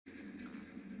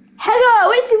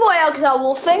Hello, it's your boy Alcazar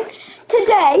Wolfing.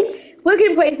 Today, we're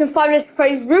going to play some Five Nights at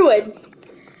Freddy's Ruin.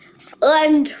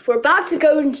 And we're about to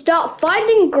go and start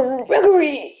finding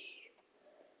Gregory.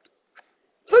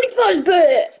 Freddy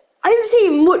Fazbear. I haven't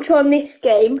seen much on this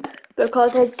game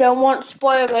because I don't want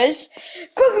spoilers.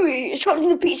 Gregory is trapped in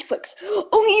the pizza fix.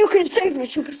 Only you can save me,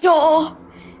 superstar.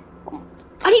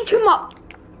 I need to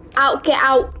get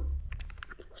out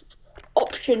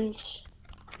options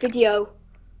video.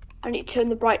 I need to turn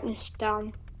the brightness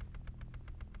down.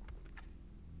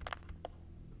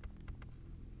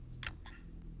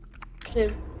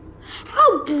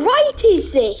 How bright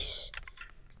is this?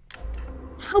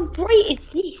 How bright is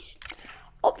this?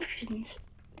 Options.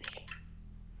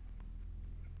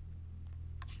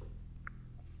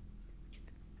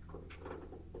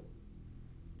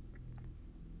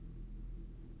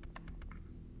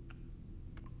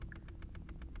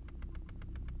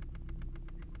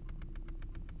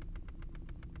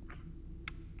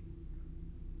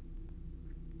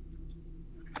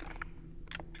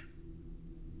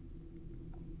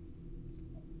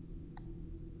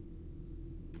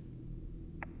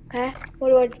 Okay,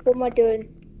 what am I doing?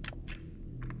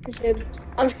 I'm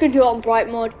just gonna do it on bright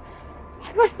mode. So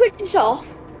if I switch this off,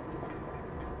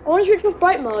 I want to switch off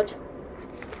bright mode.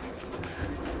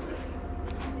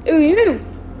 Who are you?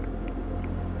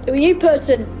 Who are you,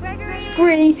 person?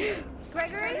 Gregory!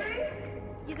 Gregory?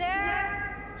 You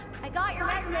there? I got your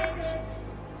message.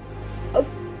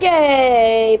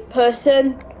 Okay,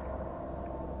 person.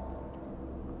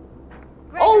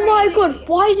 Gregory, oh my god,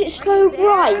 why is it so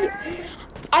bright?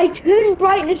 I turned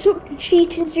brightness up to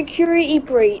cheat and security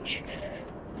breach.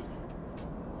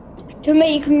 To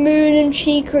make Moon and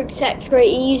Chica etc.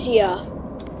 easier.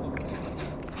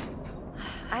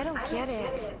 I don't get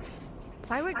it.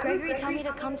 Why would Gregory tell me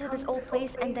to come to this old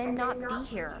place and then not be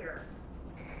here?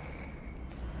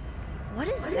 What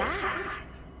is that?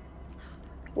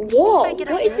 What?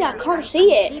 What is that? I can't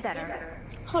see it.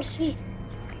 Can't see.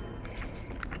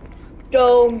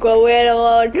 Don't go in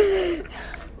alone.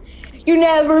 You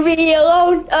never be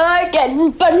alone again.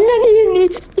 Oh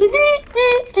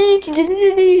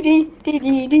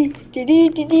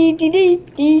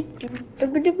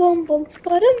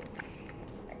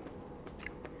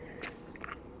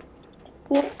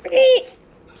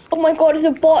my god, it's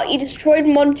a bot. He destroyed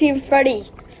Monty and Freddy.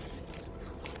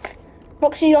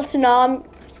 Roxy lost an arm.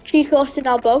 Chica lost an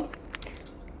elbow.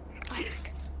 I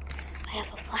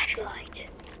have a flashlight.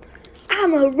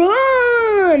 I'ma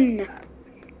run!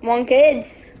 Come on,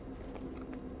 kids.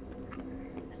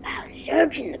 I'm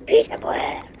searching the pizza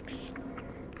box.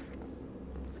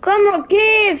 Come on,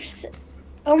 gifts.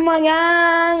 Oh my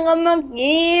god, come on,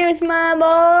 gifts, my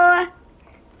boy.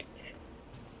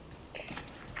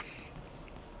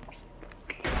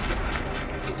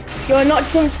 You're not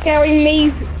jump scaring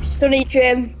me, Sonny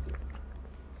Jim.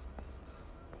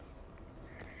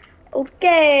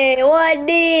 Okay, what is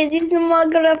this? This is more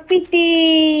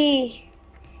graffiti.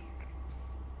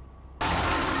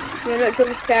 You're not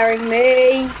jump scaring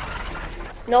me.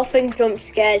 Nothing jump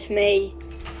scares me.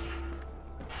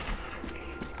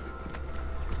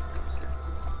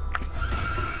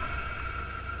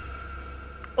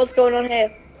 What's going on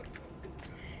here?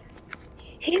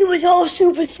 He was our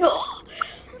superstar.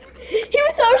 He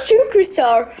was our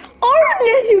superstar.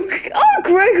 Our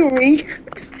Gregory.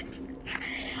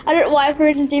 I don't know why I've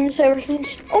heard his demon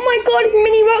services. Oh my god, it's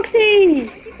Mini Roxy!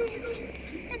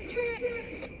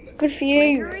 Good for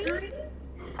you. Gregory?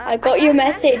 I got your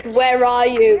message. Where are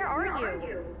you? Where are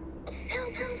you?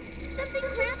 Help! Something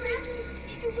happened!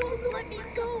 You won't let me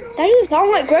go! That doesn't sound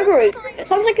like Gregory. That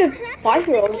sounds like a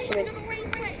 5-year-old or something.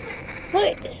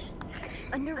 Look at this.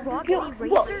 Under Roxy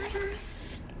Racers?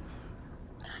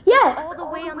 Yeah. All the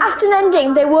way on the Afton other ending,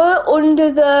 side. they were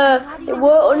under the. They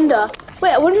were under.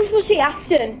 Wait, I wonder if we'll see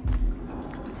Afton.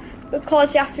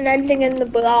 Because the Afton ending in the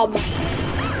blob.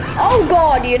 Oh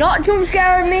god, you're not jump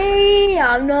scaring me.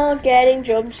 I'm not getting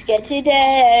jump scared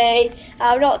today.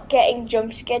 I'm not getting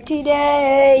jump scared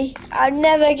today. I'm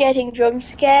never getting jump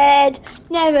scared.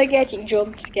 Never getting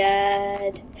jump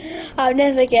scared. I'm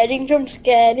never getting jump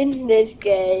scared in this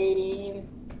game.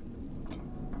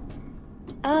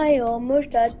 I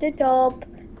almost at the top.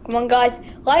 Come on, guys.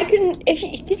 Like and if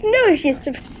you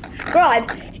subscribe,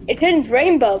 it turns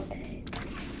rainbow.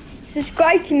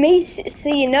 Subscribe to me so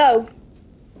you know.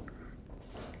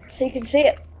 So you can see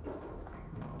it.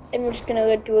 And we're just gonna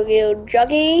go do a little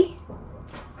joggy.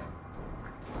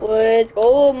 Let's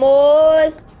go,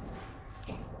 boys.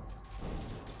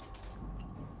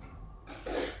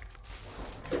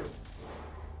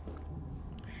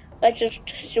 Let's just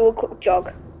do a quick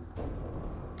jog.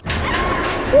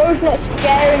 Bro's not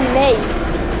scaring me.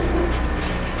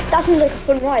 That seems like a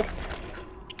fun ride.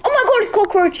 Oh my god,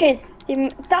 cockroaches!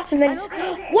 That's immense. Wait.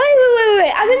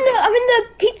 I'm in the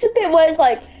pizza bit where it's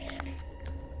like.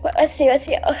 Let's see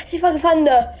if I can find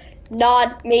the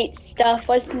non-meat stuff.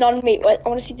 Where's the non-meat? I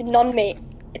want to see the non-meat.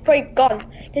 It's probably gone.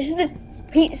 This is the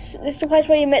pizza. This is the place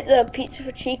where you make the pizza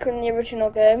for Chica in the original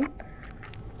game.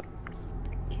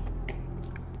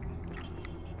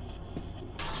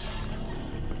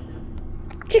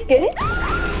 Chicken?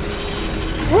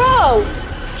 Bro!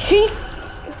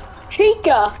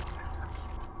 Chica!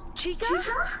 Chica?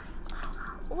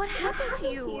 What happened to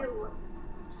you?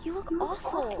 You look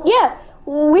awful. Yeah,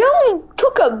 we only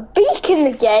took a beak in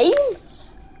the game.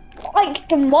 Like,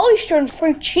 demolished her and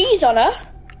threw cheese on her.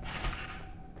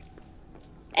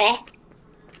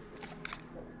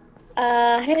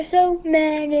 I have so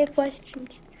many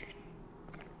questions.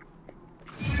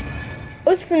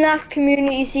 Us Fnaf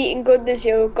communities eating good this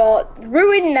year got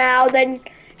Ruined Now, then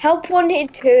Help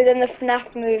Wanted 2, then the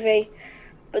Fnaf movie.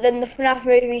 But then the Fnaf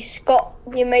movie,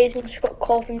 the amazing Scott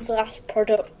Cawthon's last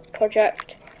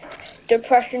project.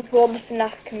 Depression to all the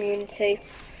Fnaf community.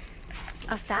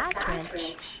 A fast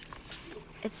wrench.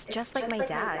 It's just like my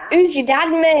dad. Who's your dad,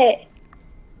 mate?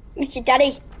 Who's your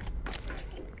daddy?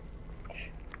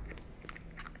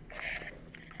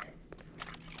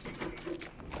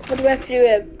 What do we have to do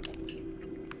here?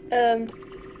 I'm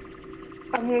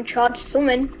gonna charge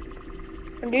summon.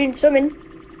 I'm doing summon.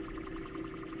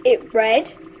 It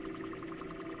red.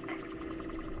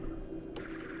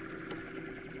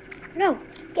 No,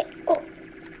 get up.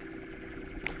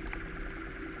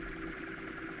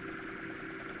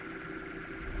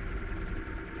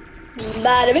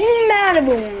 Bada bing, bada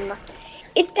boom.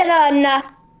 Italana.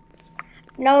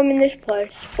 Now I'm in this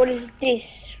place. What is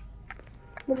this?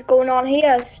 What's going on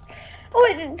here? Oh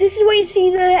wait, this is where you see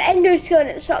the endoscone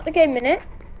at the start of the game, innit?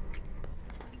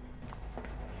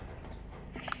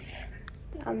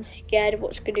 I'm scared of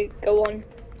what's gonna go on.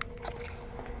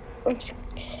 What's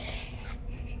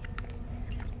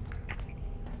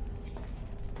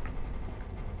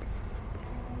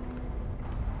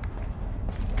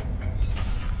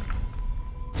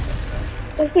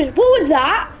was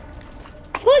that?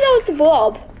 I thought that was the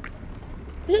blob.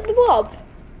 Was it the blob?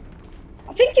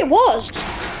 I think it was.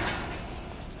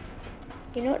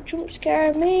 You're not jump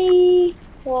scaring me.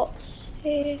 What's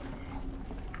here?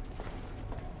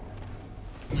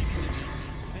 Ladies and gentlemen,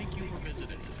 thank you for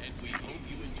visiting, and we hope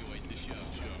you enjoyed the show.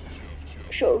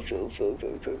 Show.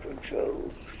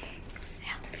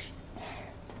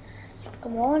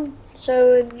 Come on.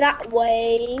 So that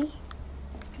way.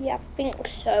 Yeah, I think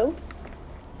so.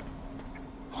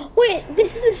 Wait,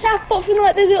 this is the South Park thing,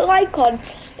 like the little icon.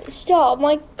 Stop! Oh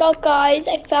my god, guys,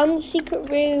 I found the secret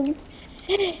room.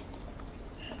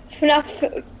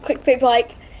 Fnaf, quick paper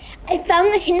like, I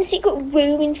found the hidden secret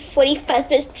room in Freddy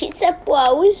Fazbear's Pizza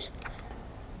Bros.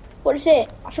 What is it?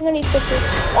 I think I need to go through.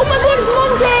 Oh my god, it's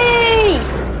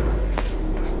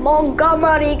Monkey!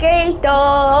 Montgomery Gator!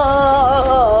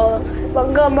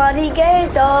 Montgomery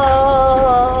Gator!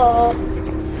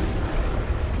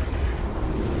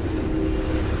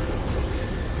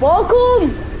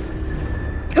 Welcome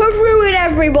to Ruin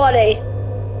Everybody!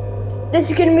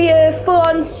 This is going to be a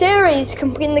full-on series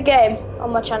completing the game on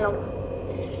my channel.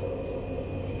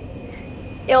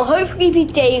 It'll hopefully be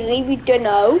daily, we don't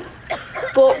know,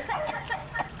 but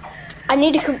I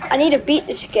need to beat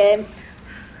this game.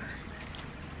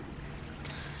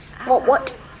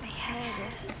 What? My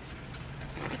head.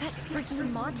 Where'd that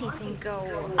freaking Monty thing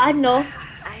go? I know.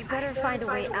 I better find a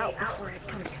way out before it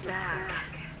comes back.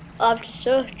 I'll have to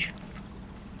search.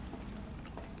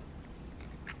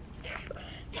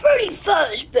 Freddy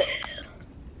Fazbear.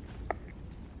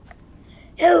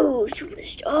 Hello,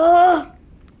 superstar.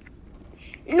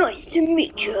 Nice to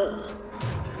meet you.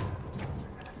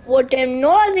 What them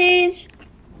noises?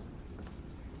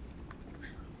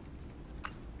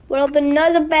 What are the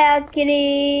other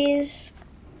balconies?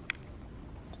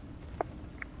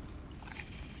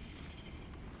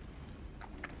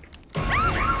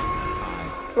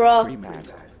 Bro.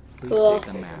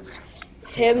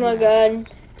 Him again.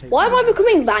 Why am I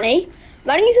becoming Vanny?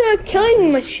 Vanny's a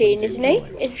killing machine, isn't he?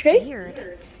 Is she?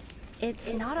 Weird.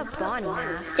 It's not a Bonnie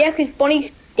mask. Yeah, because Bonnie's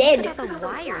dead. What about the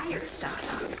wires and stuff?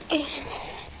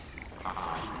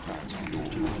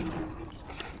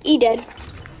 He dead.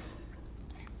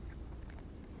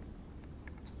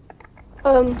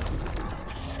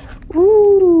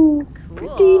 Ooh,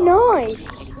 pretty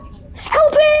nice.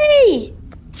 Help me!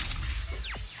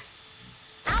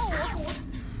 Ow!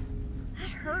 That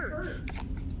hurts.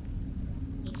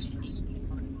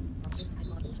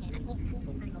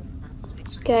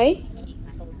 Okay.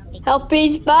 Help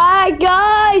is back,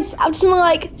 guys! I'm something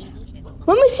like,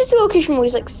 when my sister location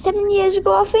was like 7 years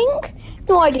ago, I think.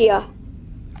 No idea.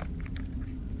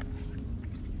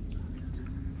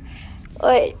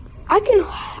 Wait, I can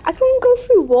go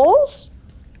through walls.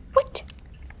 What?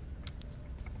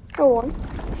 Go on.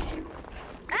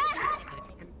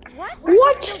 What? What? Are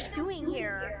you still doing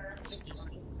here?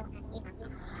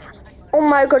 Oh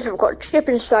my gosh, I've got a chip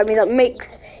inside me that makes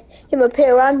him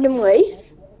appear randomly.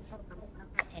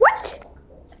 What?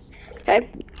 Okay,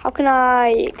 how can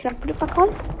I put it back on?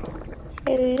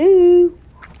 Hello?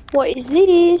 What is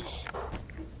this?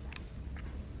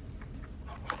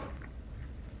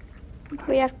 What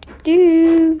do we have to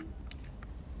do?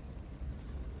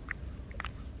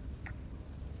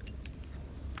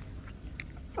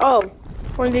 Oh,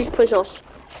 one of these puzzles.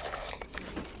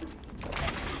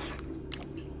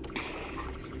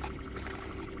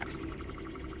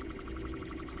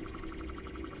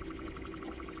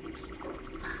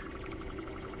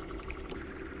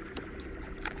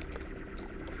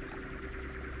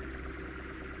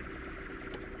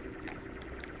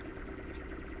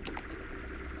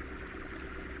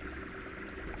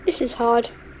 This is hard.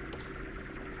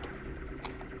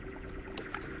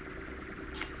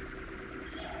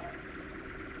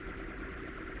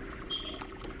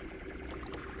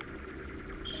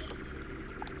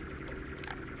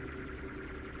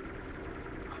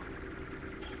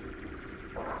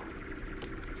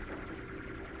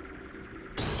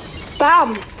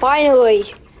 Bam!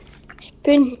 Finally! It's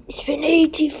been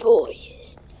 84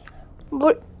 years.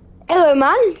 But hello,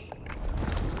 man.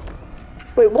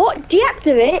 Wait, what?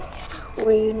 Deactivate?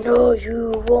 We know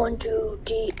you want to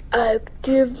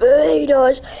deactivate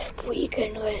us. We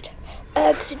can let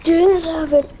accidents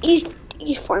happen. He's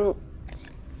fine.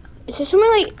 Is there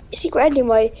something like secret ending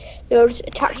where they'll just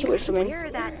attack you with something? I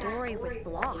swear that doorway was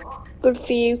blocked. Good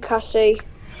for you, Cassie.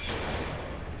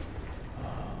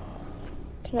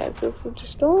 Can I go through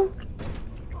the door?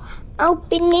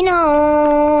 Open it up.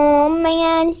 Oh my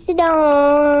god, it's the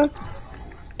door.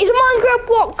 It's a Minecraft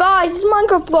block, guys. It's a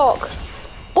Minecraft block.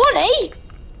 Bonnie?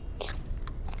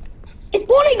 It's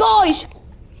Bonnie, guys.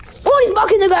 Bonnie's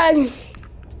back in the game.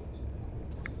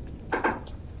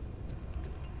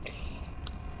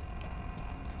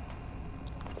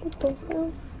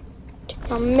 Take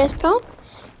my mask off.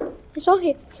 It's all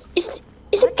here. It's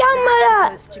a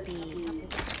camera. Supposed to be.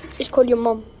 It's called your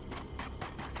mom.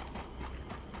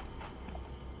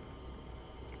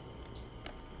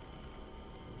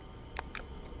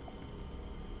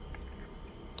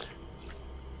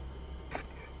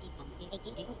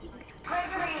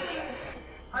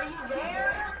 Are you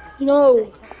there?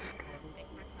 No.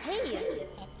 Hey,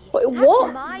 Wait, that's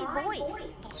what? my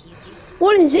voice.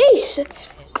 What is this?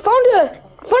 I found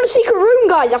a secret room,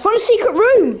 guys. I found a secret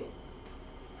room.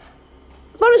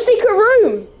 I found a secret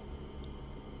room.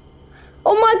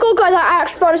 Oh my god, guys, I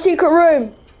actually found a secret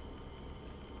room.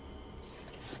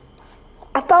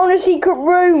 I found a secret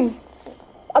room.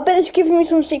 I bet it's giving me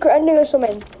some secret ending or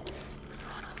something.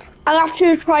 I'll have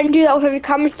to try and do that with every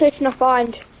camera station I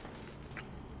find.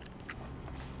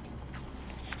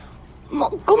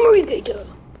 Montgomery Gator.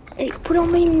 I need to put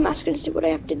on my mask and see what I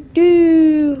have to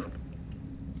do.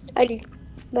 Gator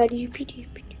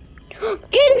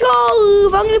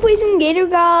golf! I'm gonna play some Gator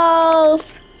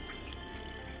golf.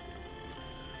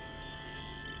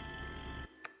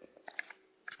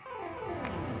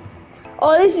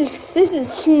 Oh, this is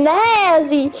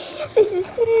snazzy. This is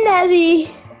snazzy.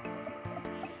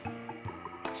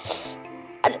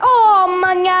 And oh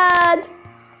my god!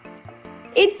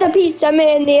 It's the Pizza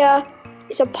Mania.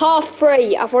 It's a par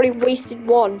 3. I've already wasted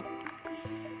one.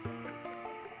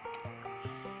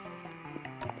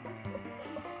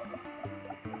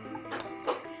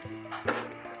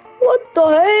 What the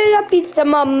hell, Pizza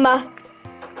Mama?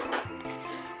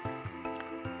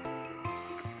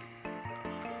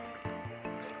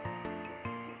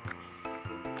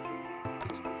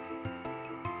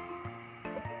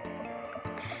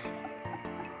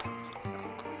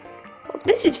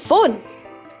 This is fun.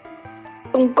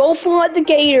 I'm golfing like the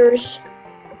Gators.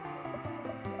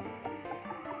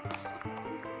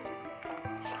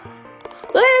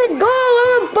 Let's go,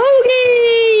 I'm a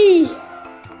bogey!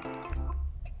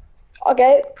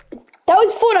 Okay, that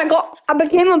was fun. I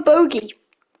became a bogey.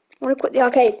 I want to quit the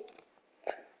arcade.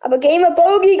 I became a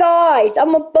bogey, guys.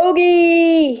 I'm a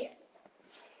bogey.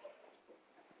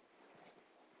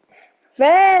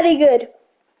 Very good.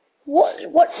 What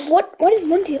is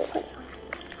Monty look like?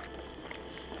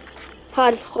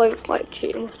 Hard as like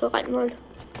cheating with the light mode.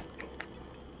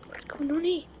 What's going on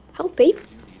here? Help me.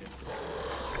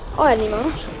 Oh, I need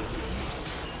mouse.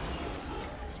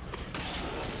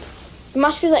 The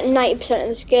mask is like 90% of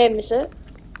this game, is it?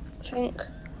 I think.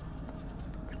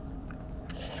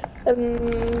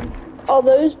 All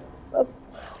those. Oh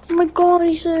my god,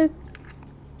 he's a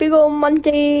big old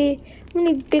Monty. How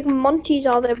many big Monties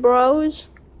are there, bros?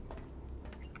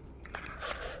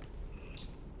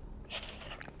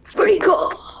 Pretty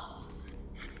cool.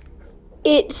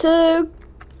 It's a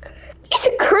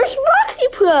Chris Roxy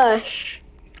plush.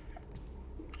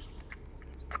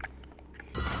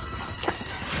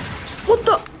 What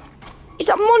the? Is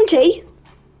that Monty?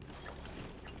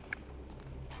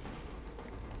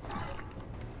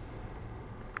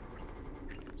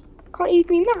 Can't use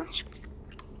me mask.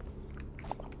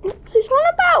 What's this all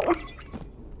about?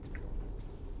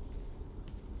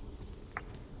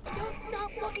 Don't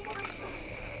stop looking for me.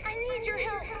 I need your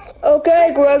help.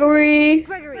 Okay, Gregory.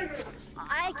 Gregory,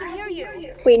 I can hear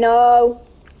you. We know.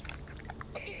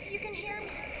 If you can hear me,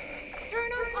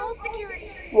 turn off all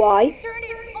security. Why? Turn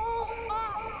it all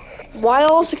off. Why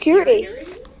all security?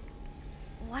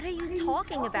 What are you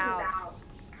talking about?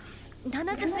 None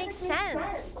of this makes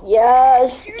sense.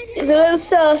 Yes. It's a little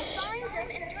sus. Find them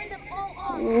and turn them all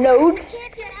off. Notes.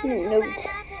 Can't get out until that Notes.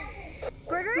 happens.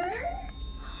 Gregory?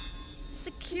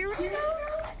 Security notes?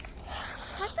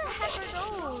 What the heck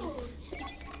are those?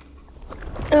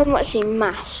 I'm actually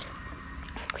mask.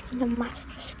 I'm putting the mask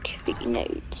for security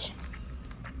nodes.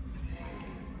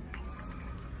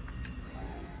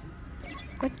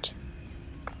 What?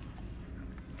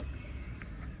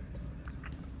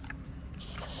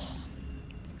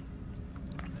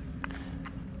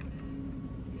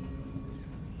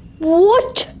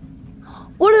 What?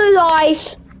 What are those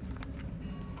eyes?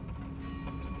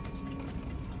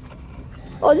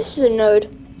 Oh, this is a node.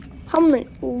 How many?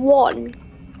 One.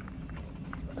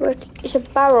 It's a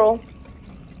barrel.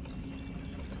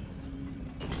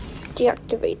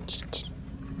 Deactivated.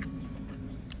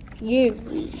 Use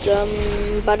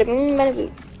bada bing, bada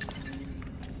bing.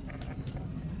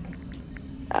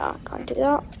 Can't do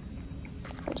that.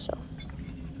 Cancel.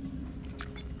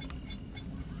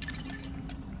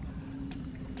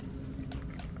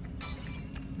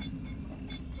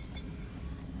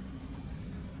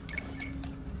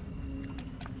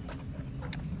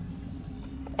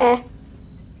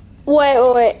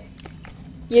 Wait.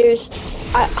 Use.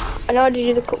 I know how to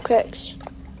do the cupcakes.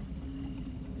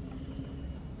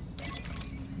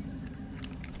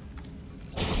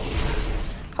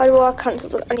 How do I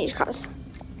cancel? I need to cancel.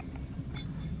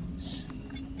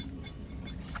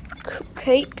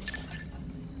 Cupcakes.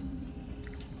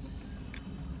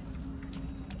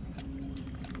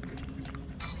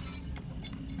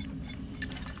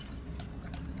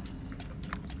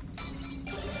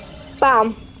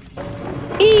 Bam.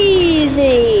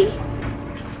 Easy.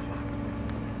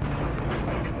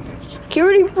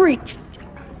 Security breach.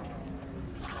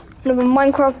 Another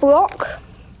Minecraft block.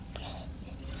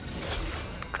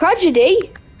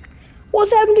 Tragedy?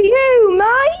 What's happened to you,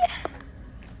 mate?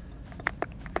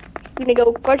 I'm gonna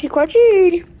go quatchy.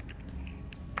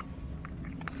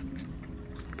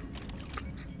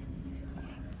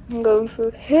 I'm going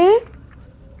through here.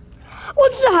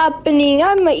 What's happening?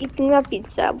 I'm eating a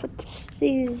pizza. What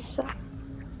is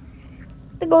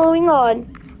going on?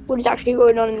 What is actually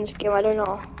going on in this game? I don't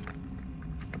know.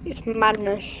 It's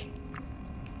madness.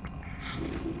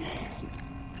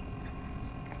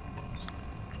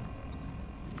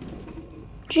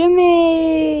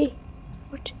 Jimmy!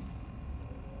 What?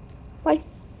 Why?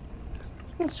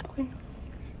 What's going on?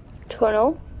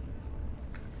 Tunnel?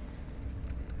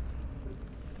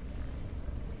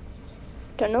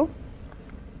 Tunnel?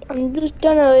 I'm just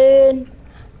tunneling.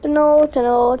 Tunnel.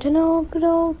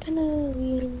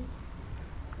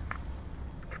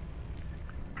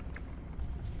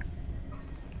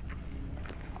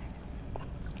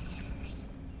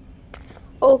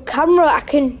 Oh, camera, I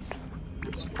can.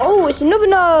 Oh, it's another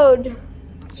node.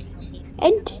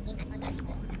 And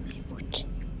what?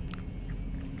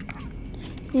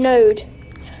 Node.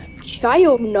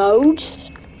 Child nodes.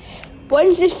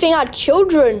 When's this thing had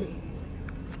children?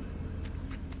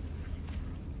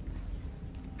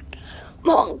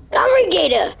 Montgomery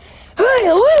Gator.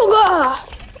 Hey, little guy.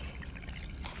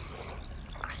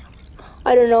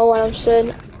 I don't know what I'm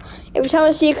saying. Every time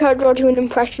I see a card, draw to an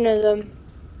impression of them.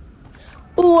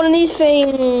 Oh, one of these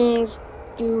things.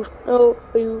 You know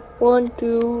you want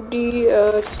to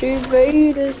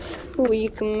deactivate us. We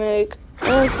can make.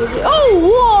 Oh,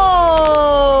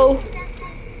 whoa!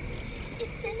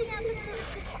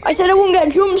 I said I wouldn't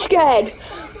get jump scared,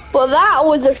 but that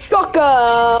was a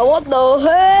shocker. What the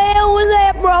hell was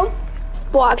that, bro?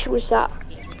 What actually was that?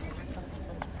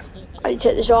 I need to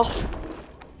take this off.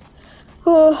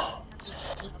 Oh,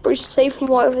 pretty safe from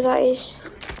whatever that is.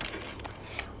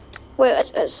 Wait,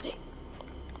 let's see.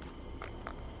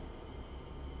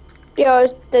 Yeah,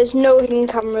 there's no hidden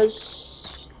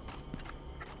cameras.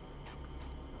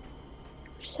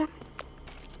 What's that?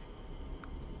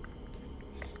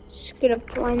 Just gonna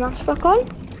put my mask back on.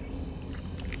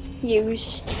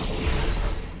 Use.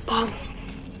 Bam.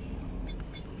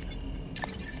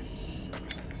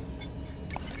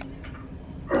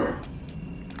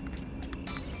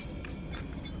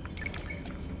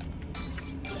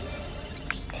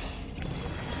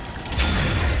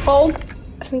 Oh,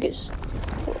 I think it's.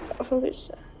 Oh,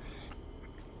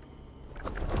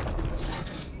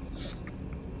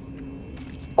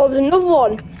 there's another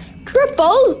one.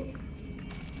 Triple.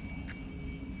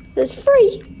 There's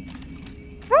 3.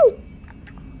 Oh.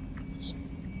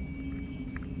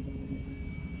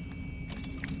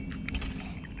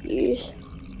 Use.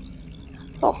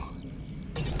 Oh.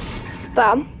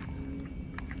 Bam.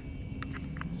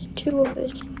 There's 2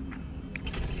 others.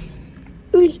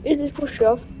 Who is this push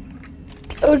off?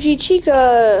 OG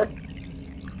Chica.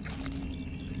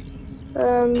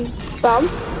 Bam.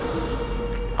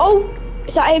 Oh,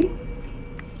 is that him?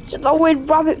 Is that weird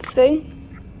rabbit thing?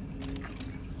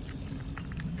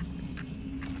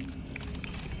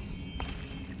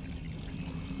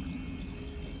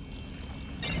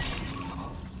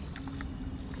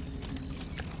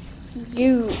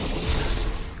 You.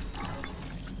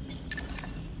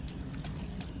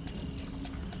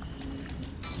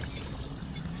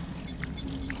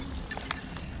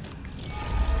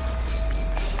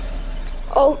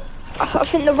 Oh, I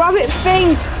think the rabbit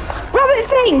thing. Rabbit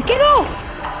thing, get off!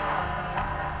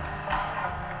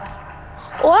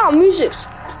 Oh, that music's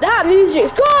God,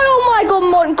 oh my God,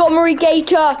 Montgomery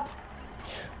Gator.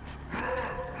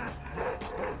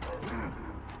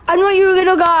 I know you're a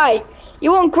little guy.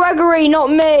 You want Gregory, not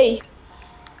me.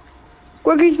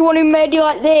 Gregory's the one who made you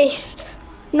like this.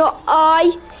 Not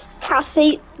I,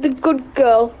 Cassie, the good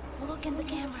girl. Look in the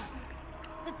camera.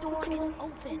 The door is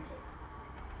open.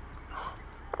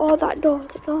 Oh, that door,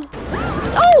 the door.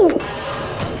 Oh!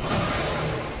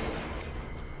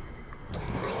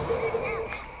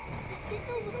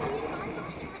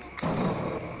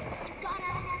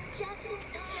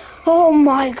 Oh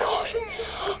my God.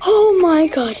 Oh my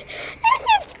God.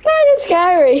 That's kind of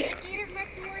scary.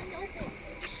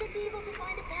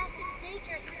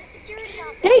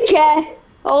 Daycare?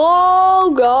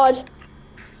 Oh God.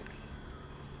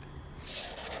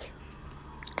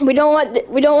 We don't like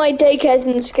daycares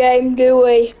in this game, do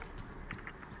we?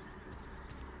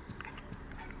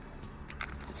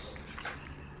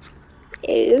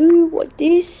 Ew, what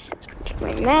this? Let's put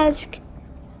my mask.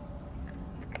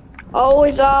 Oh,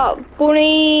 is that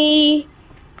bunny?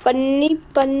 Bunny.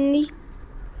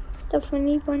 The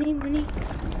funny bunny.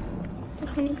 The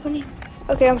funny bunny.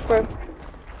 Okay, I'm through.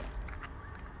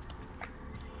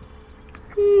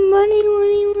 Money,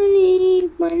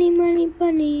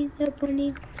 the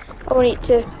bunny. I need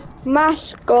to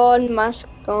mask on.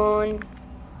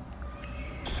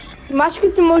 Mask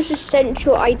is the most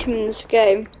essential item in this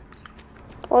game.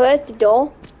 Oh, there's the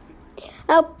door.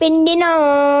 Open the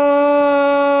door.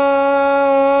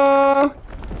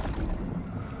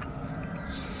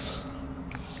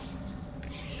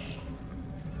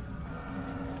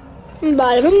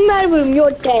 Bada boom,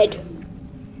 you're dead.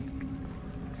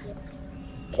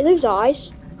 Okay, those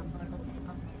eyes.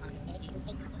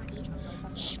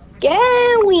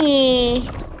 Scary.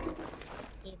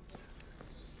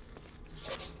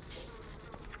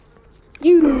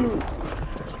 You.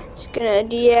 It's gonna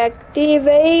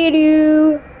deactivate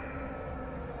you.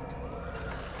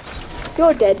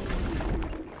 You're dead.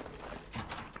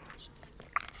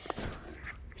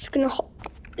 Just gonna hop.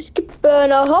 Skip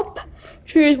burner hop.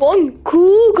 Choose one.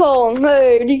 Cool Kong.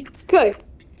 Hey, go.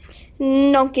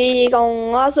 Donkey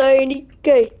Kong, I say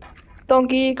go.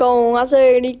 Donkey Kong, I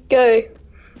say go.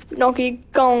 Donkey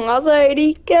Kong, I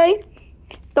say go.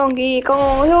 Donkey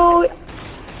Kong, yo.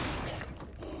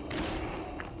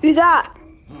 Who's that?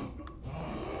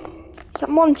 Is that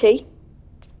Monty?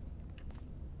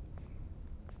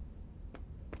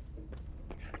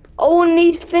 Oh, and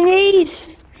these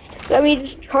thingies. Let me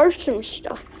just charge some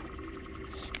stuff.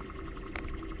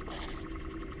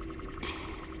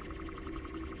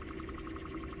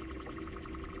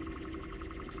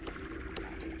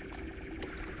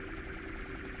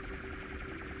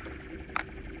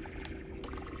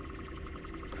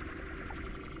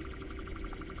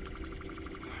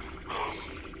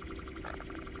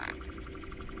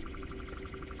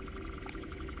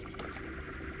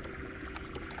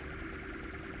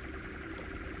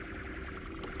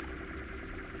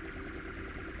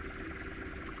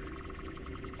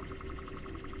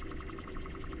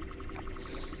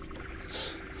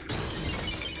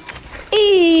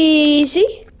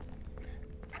 easy.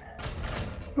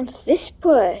 What's this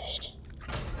place?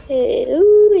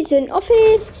 Ooh, it's an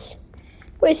office.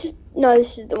 Wait, no,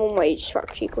 this is the one where you just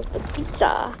actually got the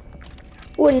pizza.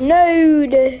 Oh,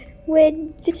 node. Where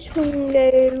did this one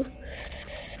go?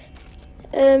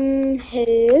 Hello.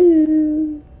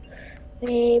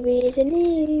 Where is a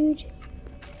node?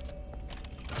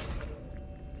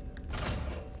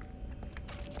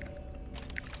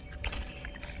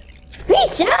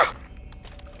 Pizza?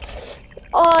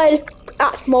 Oh,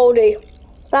 that's moldy.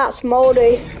 That's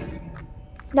moldy.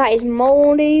 That is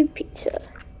moldy pizza.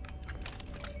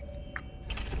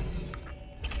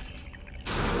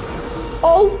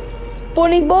 Oh,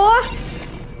 bunny boy.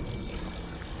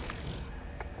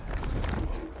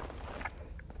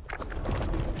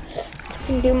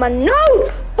 Do my no,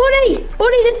 bunny,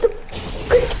 that's the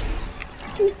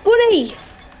bunny.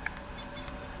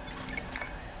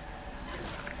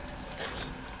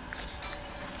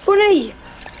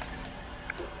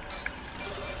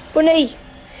 Bunny,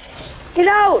 get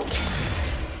out,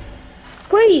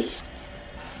 please.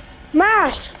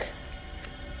 Mask.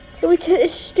 Can we take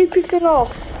this stupid thing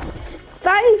off?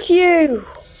 Thank you.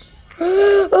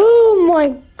 Oh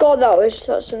my god,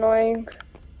 that's annoying.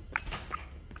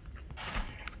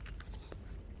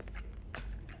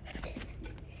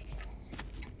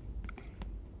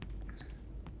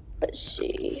 Let's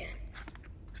see.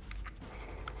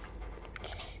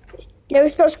 Never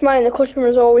stop smiling, the customer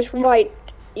is always right.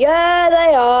 Yeah,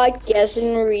 they are. Yes,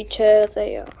 in retail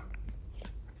they are.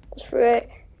 That's for it.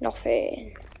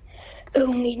 Nothing.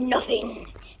 Only nothing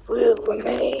will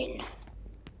remain.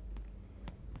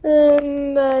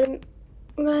 Madam,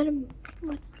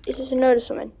 what? Is this a note or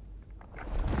something?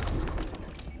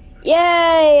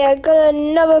 Yay, I got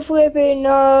another flipping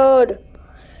node.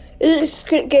 This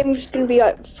game is going to be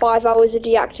like 5 hours of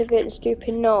deactivating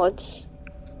stupid nodes.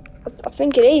 I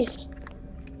think it is.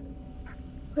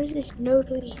 Where does this node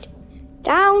lead?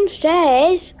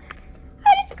 Downstairs?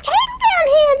 How does it came down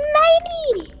here,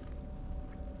 matey?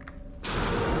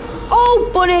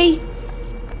 Oh, buddy!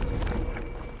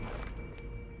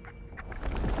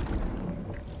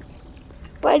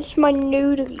 Where does my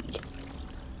node lead?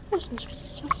 That's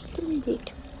so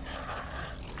splendid.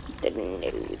 The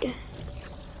node.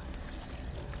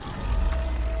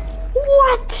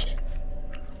 What?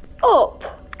 Up.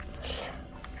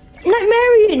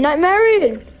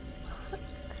 Nightmarian.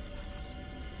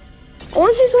 I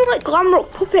want to see something like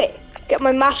Glamrock Puppet. Get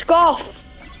my mask off.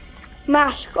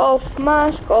 Mask off.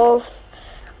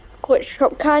 Glitch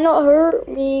shop cannot hurt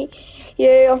me.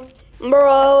 Yeah,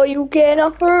 bro, you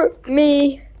cannot hurt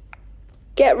me.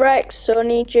 Get wrecked,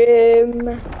 Sonny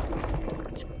Jim.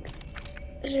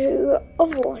 So,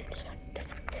 other ones.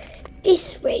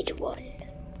 This red one.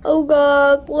 Oh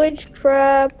god, glitch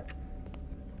trap.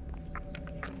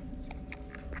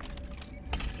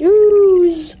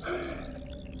 Use.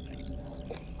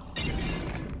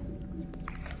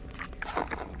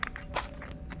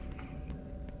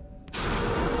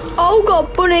 Oh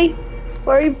god, bunny.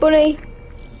 Where are you, bunny?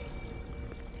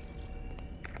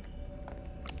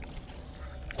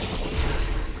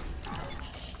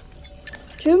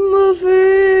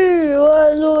 Timothy,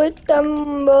 I hit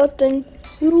them button.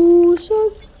 You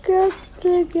suck at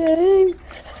the game.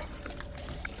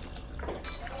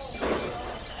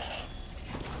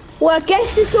 Well, I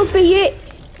guess this will be it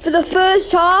for the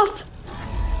first half.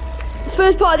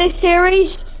 First part of this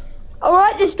series.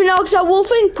 Alright, this has been Alex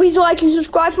Wolfing. Please like and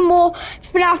subscribe for more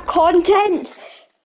Fnaf content.